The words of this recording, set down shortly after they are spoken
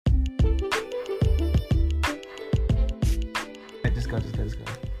Just go.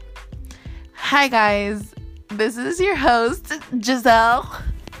 Hi guys, this is your host Giselle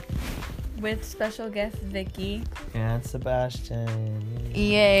with special guest Vicky and Sebastian.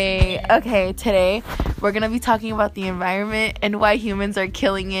 Yay. Okay, today we're gonna be talking about the environment and why humans are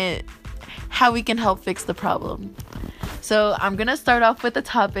killing it, how we can help fix the problem. So I'm gonna start off with the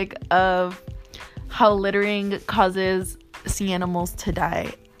topic of how littering causes sea animals to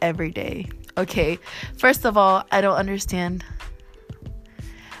die every day. Okay, first of all, I don't understand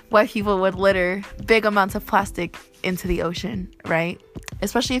why people would litter big amounts of plastic into the ocean, right?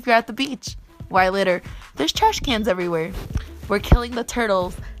 Especially if you're at the beach. Why litter? There's trash cans everywhere. We're killing the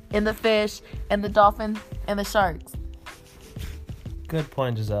turtles and the fish and the dolphins and the sharks. Good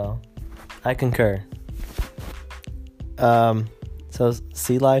point, Giselle. I concur. So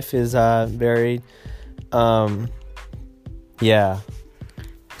sea life is very yeah.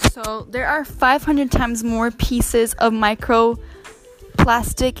 So there are 500 times more pieces of microplastic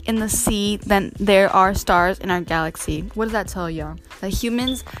in the sea than there are stars in our galaxy. What does that tell y'all? That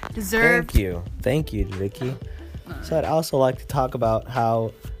humans deserve... Thank you, Vicky. So I'd also like to talk about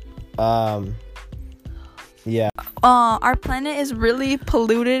how our planet is really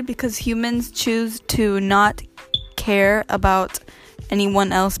polluted because humans choose to not care about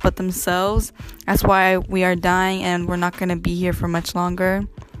anyone else but themselves. That's why we are dying and we're not going to be here for much longer.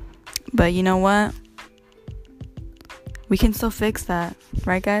 But you know what? We can still fix that.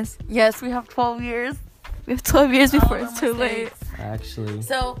 Right, guys? Yes, we have 12 years. We have 12 years before it's too late. Actually,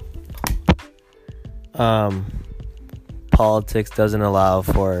 So, politics doesn't allow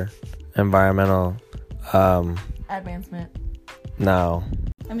for environmental advancement. No.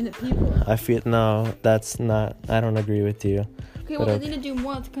 I mean, the people. I feel that's not. I don't agree with you. Okay, well, they need to do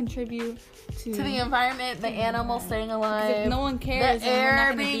more to contribute to the environment, the animals staying alive. If no one cares, the then we're air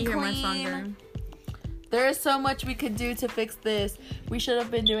not going to being be here much clean. longer. There is so much we could do to fix this. We should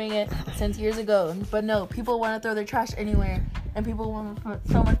have been doing it since years ago. But no, people want to throw their trash anywhere. And people want to put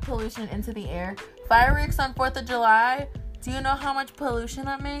so much pollution into the air. Fireworks on 4th of July. Do you know how much pollution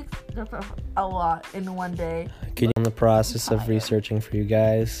that makes? A lot in one day. In the process of researching for you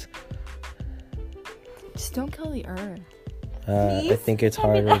guys. Just don't kill the earth. I think it's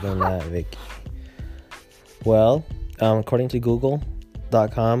harder than that, Vicky. Well, according to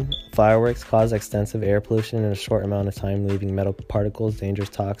Google.com, fireworks cause extensive air pollution in a short amount of time, leaving metal particles, dangerous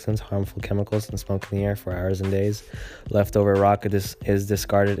toxins, harmful chemicals, and smoke in the air for hours and days. Leftover rock is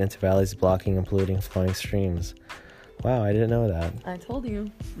discarded into valleys, blocking and polluting flowing streams. Wow, I didn't know that. I told you.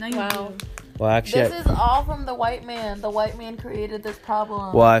 Now you Wow. do. Well, actually, This is all from the white man. The white man created this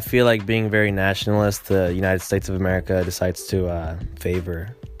problem. well, I feel like being very nationalist, the United States of America decides to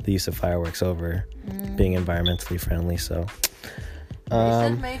favor the use of fireworks over being environmentally friendly. So, they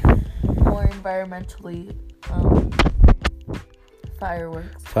should make more environmentally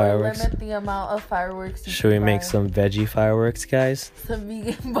fireworks. Fireworks. Or limit the amount of fireworks you Should we can make buy. some veggie fireworks, guys? Some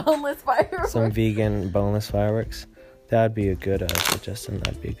vegan boneless fireworks. Some vegan boneless fireworks. That'd be a good suggestion.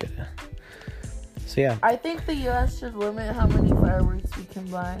 That'd be a good. So yeah. I think the U.S. should limit how many fireworks we can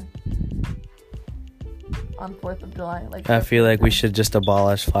buy on 4th of July. I feel like we should just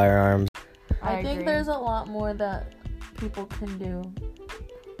abolish firearms. I think agree. there's a lot more that people can do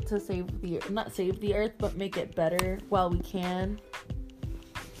to save not save the earth, but make it better while we can.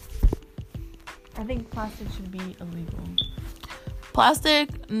 I think plastic should be illegal.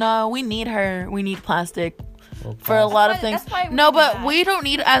 Plastic? No, we need plastic. Well, For a lot of things. That's why we No, do but that. we don't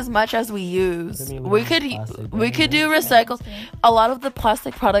need as much as we use. What do you mean We we could need plastic? we could do recycle. A lot of the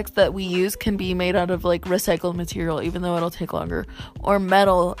plastic products that we use can be made out of like recycled material, even though it'll take longer, or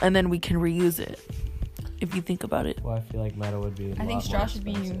metal, and then we can reuse it. If you think about it, Well, I feel like metal would be. I think straw should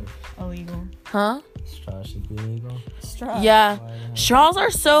be illegal. huh? Straw should be illegal. Straw. Yeah, Why not? straws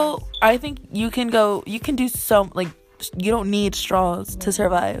are so. I think you can do some like you don't need straws to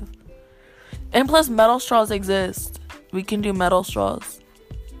survive, and plus metal straws exist. We can do metal straws.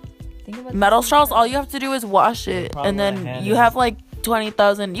 Think about Metal straws, all you have to do is wash it, problem and I then had you is- have like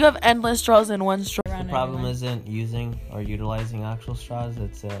 20,000. You have endless straws in one straw. The problem isn't using or utilizing actual straws.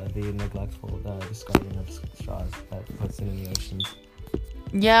 It's the neglectful discarding of straws that puts it in the oceans.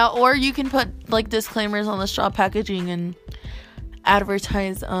 Yeah, or you can put like disclaimers on the straw packaging and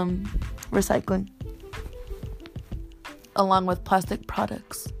advertise recycling along with plastic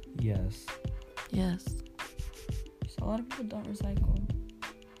products. Yes. Yes. So a lot of people don't recycle.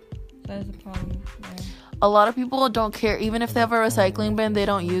 That is a problem. Yeah. A lot of people don't care. Even if they have a recycling bin, they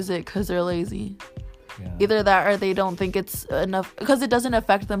don't use it because they're lazy. Yeah. Either that or they don't think it's enough because it doesn't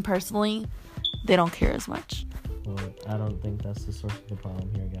affect them personally. They don't care as much. Well, I don't think that's the source of the problem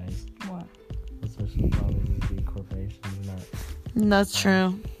here, guys. What? The source of the problem is the corporations, not That's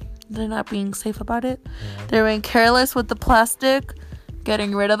true. They're not being safe about it. Yeah. They're being careless with the plastic,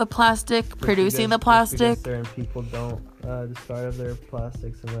 getting rid of the plastic, Just producing the because plastic. certain people don't discard of their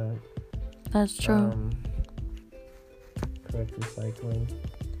plastics and that. That's true. Correct recycling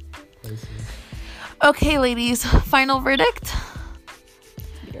places. Okay, ladies. Final verdict.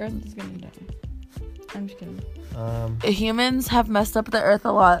 The earth is gonna die. I'm just kidding. Humans have messed up the earth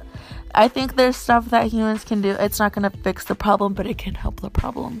a lot. I think there's stuff that humans can do. It's not going to fix the problem, but it can help the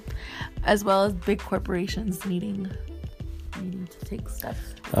problem. As well as big corporations needing to take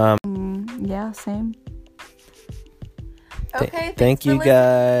steps. Yeah, same. Okay. Thank you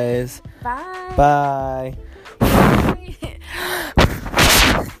guys. Bye. Bye.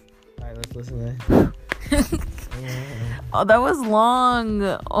 Alright, let's listen to Oh, that was long.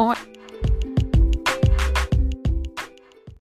 Oh my.